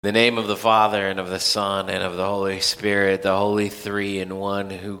In the name of the Father, and of the Son, and of the Holy Spirit, the Holy Three in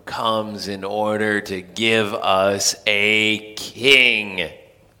One, who comes in order to give us a King,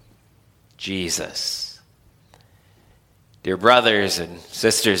 Jesus. Dear brothers and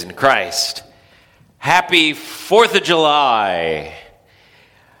sisters in Christ, happy 4th of July.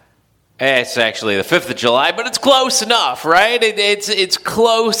 It's actually the 5th of July, but it's close enough, right? It's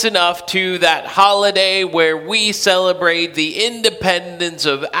close enough to that holiday where we celebrate the independence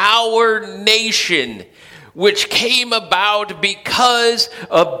of our nation, which came about because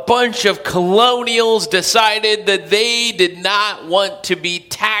a bunch of colonials decided that they did not want to be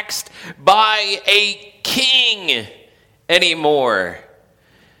taxed by a king anymore,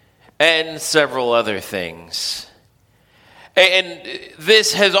 and several other things. And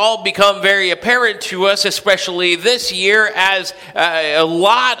this has all become very apparent to us, especially this year, as a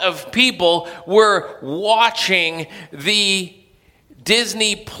lot of people were watching the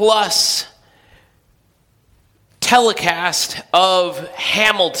Disney Plus telecast of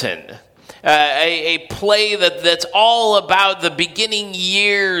Hamilton, a play that's all about the beginning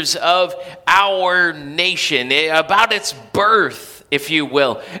years of our nation, about its birth, if you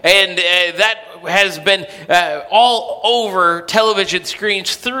will. And that has been all over television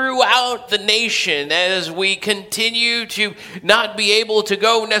screens throughout the nation as we continue to not be able to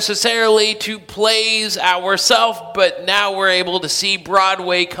go necessarily to plays ourselves, but now we're able to see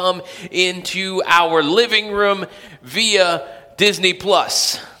Broadway come into our living room via Disney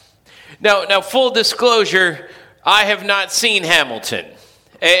Plus. Now, full disclosure, I have not seen Hamilton.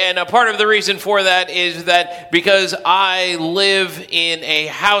 And a part of the reason for that is that because I live in a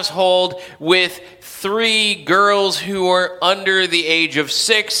household with 3 girls who are under the age of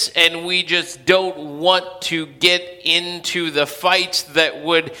 6, and we just don't want to get into the fights that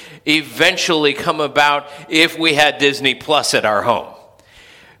would eventually come about if we had Disney Plus at our home.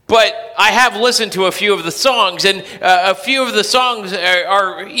 But I have listened to a few of the songs, and a few of the songs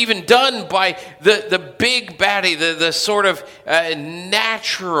are even done by the big baddie, the sort of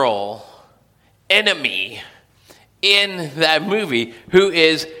natural enemy in that movie, who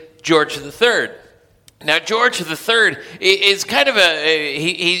is George III. Now, George III is kind of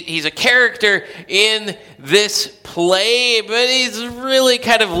he's a character in this play, but he's really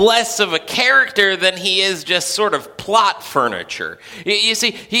kind of less of a character than he is just sort of plot furniture. You see,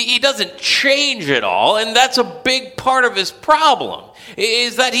 he doesn't change at all, and that's a big part of his problem,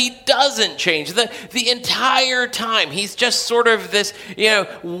 is that he doesn't change. The entire time, he's just sort of this,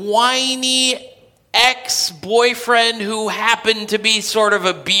 whiny ex-boyfriend who happened to be sort of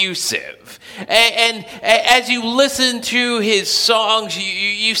abusive. And as you listen to his songs,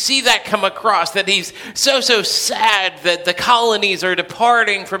 you see that come across, that he's so sad that the colonies are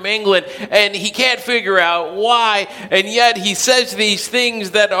departing from England, and he can't figure out why, and yet he says these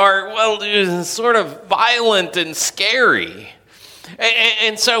things that are, sort of violent and scary.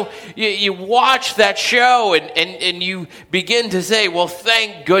 And so you watch that show and you begin to say, well,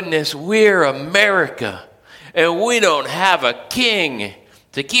 thank goodness we're America and we don't have a king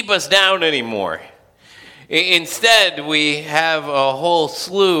to keep us down anymore. Instead, we have a whole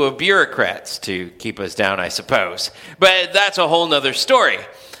slew of bureaucrats to keep us down, I suppose. But that's a whole nother story.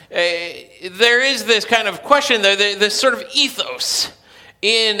 There is this kind of question, though, this sort of ethos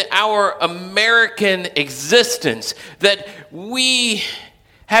in our American existence, that we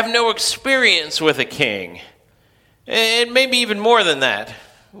have no experience with a king. And maybe even more than that,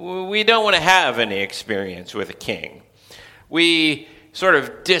 we don't want to have any experience with a king. We sort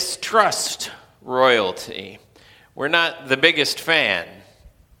of distrust royalty. We're not the biggest fan.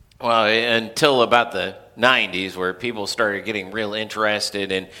 Well, until about the 90s, where people started getting real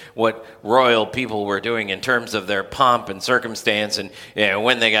interested in what royal people were doing in terms of their pomp and circumstance, and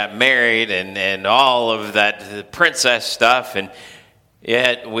when they got married and all of that princess stuff, and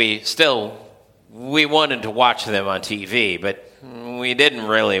yet we wanted to watch them on TV, but we didn't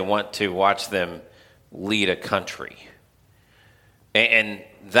really want to watch them lead a country. And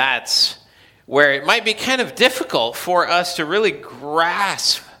that's where it might be kind of difficult for us to really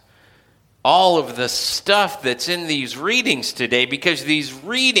grasp all of the stuff that's in these readings today, because these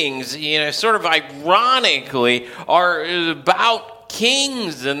readings, sort of ironically, are about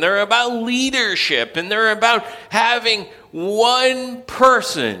kings, and they're about leadership, and they're about having one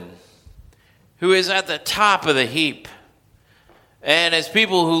person who is at the top of the heap. And as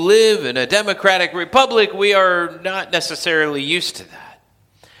people who live in a democratic republic, we are not necessarily used to that.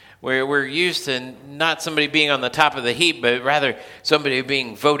 We're used to not somebody being on the top of the heap, but rather somebody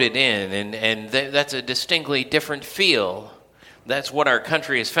being voted in, and that's a distinctly different feel. That's what our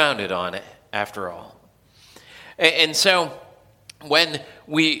country is founded on, after all. And so when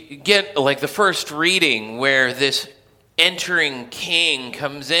we get like the first reading where this entering king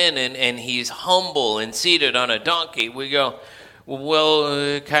comes in and he's humble and seated on a donkey, we go,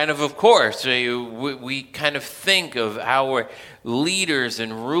 well, kind of course. We kind of think of our leaders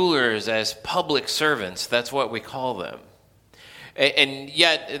and rulers as public servants. That's what we call them. And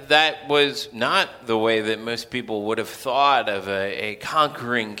yet that was not the way that most people would have thought of a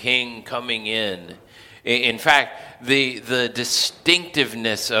conquering king coming in. In fact, the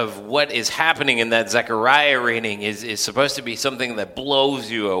distinctiveness of what is happening in that Zechariah reading is supposed to be something that blows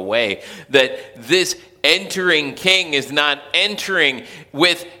you away. That this entering king is not entering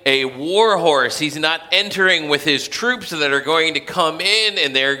with a war horse. He's not entering with his troops that are going to come in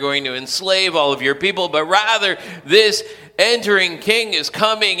and they're going to enslave all of your people, but rather this entering king is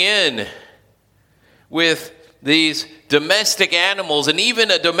coming in with these domestic animals, and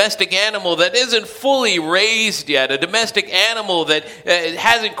even a domestic animal that isn't fully raised yet, a domestic animal that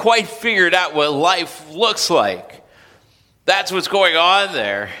hasn't quite figured out what life looks like. That's what's going on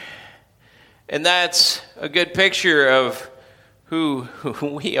there. And that's a good picture of who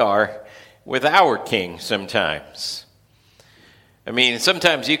we are with our king sometimes. I mean,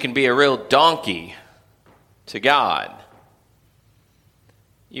 sometimes you can be a real donkey to God.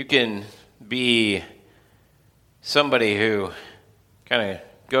 You can be somebody who kind of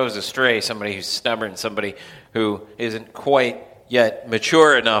goes astray, somebody who's stubborn, somebody who isn't quite yet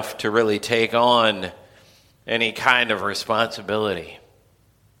mature enough to really take on any kind of responsibility.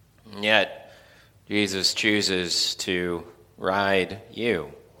 And yet, Jesus chooses to ride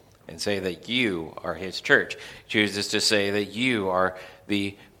you and say that you are his church. He chooses to say that you are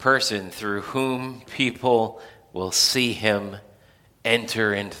the person through whom people will see him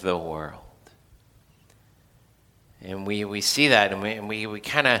enter into the world. And we see that, and we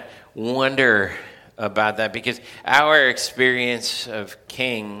kind of wonder about that, because our experience of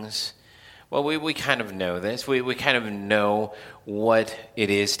kings, well, we kind of know this. We kind of know what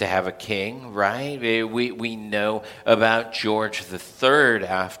it is to have a king, right? We know about George III,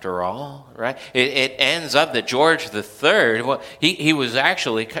 after all, right? It ends up that George III, well, he was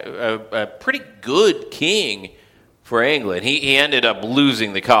actually a pretty good king for England. He ended up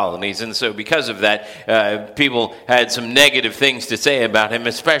losing the colonies, and so because of that, people had some negative things to say about him,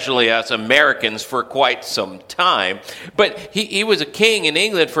 especially us Americans, for quite some time. But he was a king in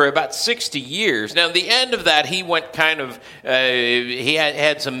England for about 60 years. Now, at the end of that, he went kind of, he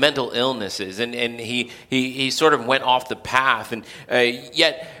had some mental illnesses, and he sort of went off the path, and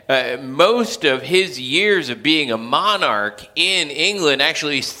yet most of his years of being a monarch in England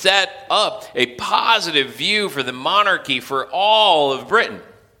actually set up a positive view for the monarchy for all of Britain.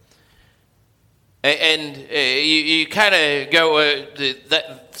 And you kind of go,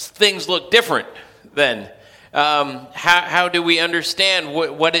 that things look different then. How do we understand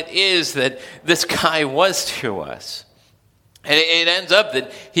what it is that this guy was to us? And it ends up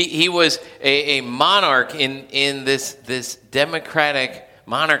that he was a monarch in this democratic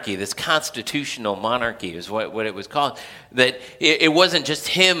monarchy, this constitutional monarchy is what it was called. That it wasn't just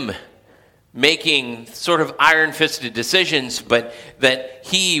him making sort of iron-fisted decisions, but that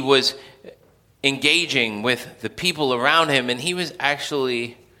he was engaging with the people around him, and he was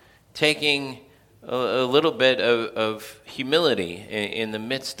actually taking a little bit of humility in the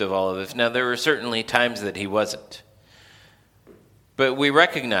midst of all of this. Now, there were certainly times that he wasn't. But we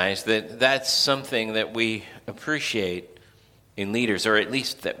recognize that that's something that we appreciate in leaders, or at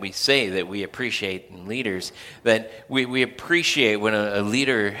least that we say that we appreciate in leaders, that we appreciate when a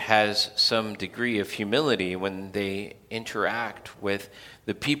leader has some degree of humility when they interact with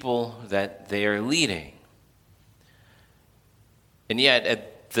the people that they are leading. And yet,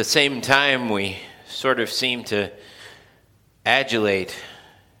 at the same time, we sort of seem to adulate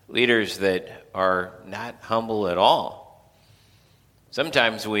leaders that are not humble at all.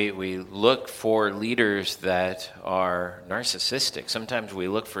 Sometimes we look for leaders that are narcissistic. Sometimes we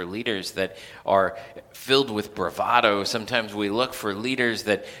look for leaders that are filled with bravado. Sometimes we look for leaders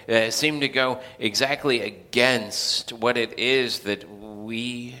that seem to go exactly against what it is that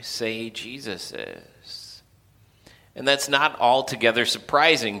we say Jesus is. And that's not altogether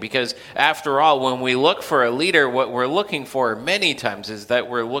surprising, because after all, when we look for a leader, what we're looking for many times is that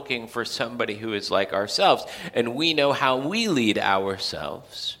we're looking for somebody who is like ourselves, and we know how we lead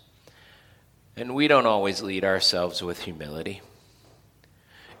ourselves. And we don't always lead ourselves with humility.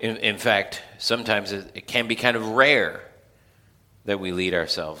 In fact, sometimes it can be kind of rare that we lead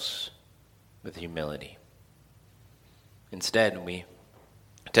ourselves with humility. Instead, we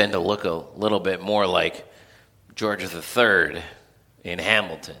tend to look a little bit more like George III in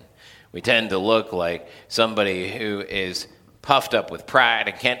Hamilton. We tend to look like somebody who is puffed up with pride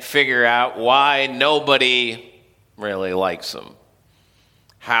and can't figure out why nobody really likes him.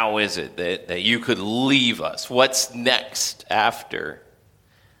 How is it that you could leave us? What's next after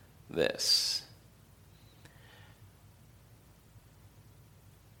this?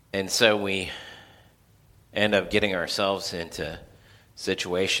 And so we end up getting ourselves into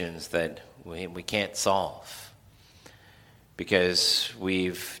situations that we can't solve because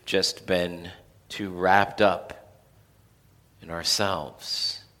we've just been too wrapped up in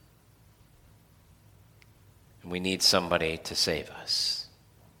ourselves. And we need somebody to save us.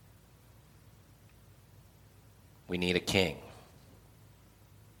 We need a king.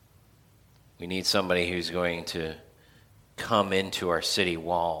 We need somebody who's going to come into our city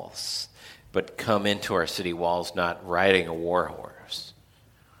walls, but come into our city walls not riding a war horse.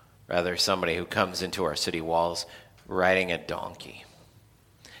 Rather, somebody who comes into our city walls riding a donkey.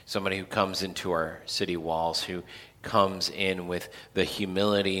 Somebody who comes into our city walls, who comes in with the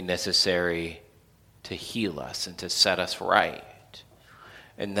humility necessary to heal us and to set us right.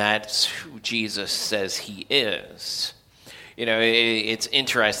 And that's who Jesus says he is. You know, it's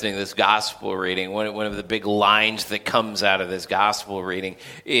interesting, this gospel reading. One of the big lines that comes out of this gospel reading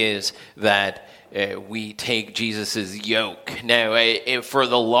is that we take Jesus' yoke. Now, for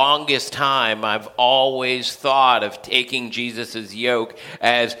the longest time, I've always thought of taking Jesus' yoke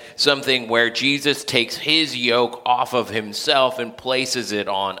as something where Jesus takes his yoke off of himself and places it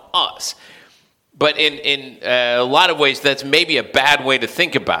on us. But in a lot of ways, that's maybe a bad way to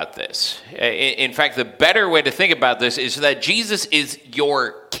think about this. In fact, the better way to think about this is that Jesus is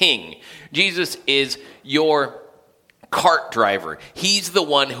your king. Jesus is your cart driver. He's the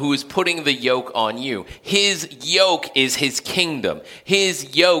one who is putting the yoke on you. His yoke is his kingdom.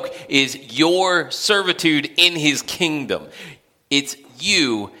 His yoke is your servitude in his kingdom. It's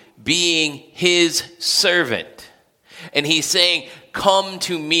you being his servant. And he's saying, come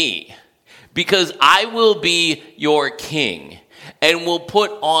to me, because I will be your king and will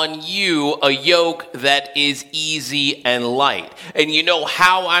put on you a yoke that is easy and light. And you know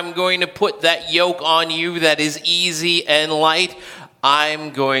how I'm going to put that yoke on you that is easy and light?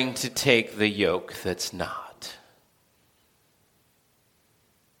 I'm going to take the yoke that's not.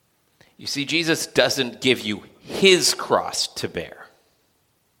 You see, Jesus doesn't give you his cross to bear.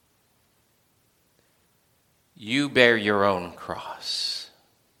 You bear your own cross.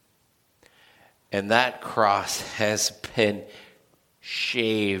 And that cross has been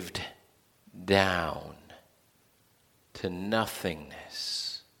shaved down to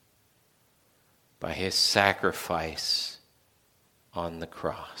nothingness by his sacrifice on the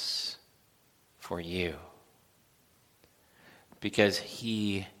cross for you. Because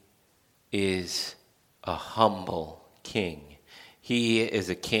he is a humble king. He is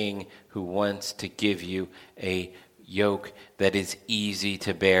a king who wants to give you a yoke that is easy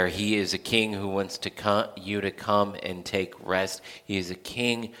to bear. He is a king who wants you to come and take rest. He is a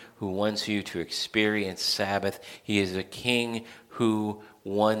king who wants you to experience Sabbath. He is a king who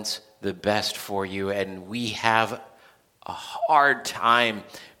wants the best for you. And we have a hard time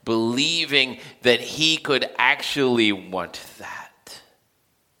believing that he could actually want that.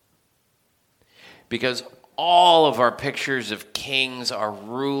 Because all of our pictures of kings are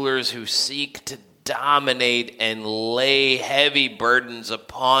rulers who seek to dominate and lay heavy burdens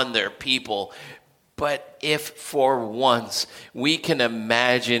upon their people. But if for once we can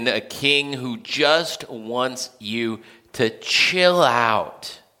imagine a king who just wants you to chill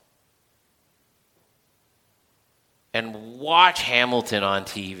out and watch Hamilton on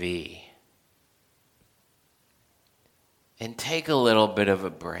TV and take a little bit of a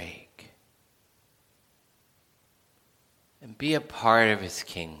break and be a part of his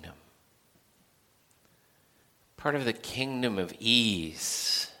kingdom. Part of the kingdom of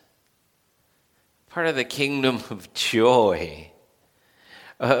ease, part of the kingdom of joy,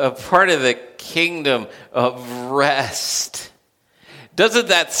 a part of the kingdom of rest. Doesn't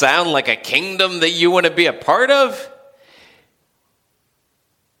that sound like a kingdom that you want to be a part of?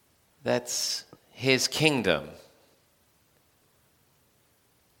 That's his kingdom.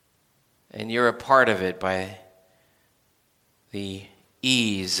 And you're a part of it by the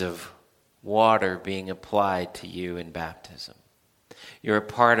ease of water being applied to you in baptism. You're a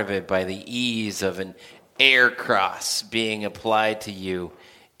part of it by the ease of an air cross being applied to you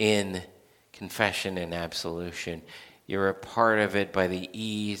in confession and absolution. You're a part of it by the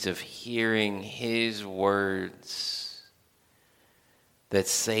ease of hearing his words that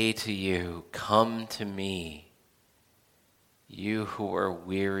say to you, come to me, you who are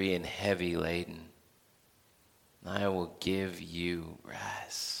weary and heavy laden. I will give you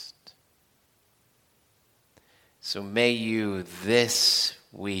rest. So may you this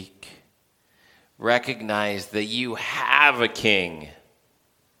week recognize that you have a king,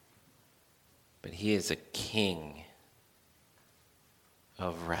 but he is a king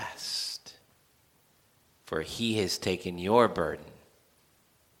of rest. For he has taken your burden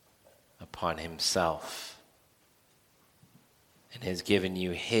upon himself and has given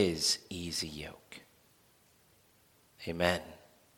you his easy yoke. Amen.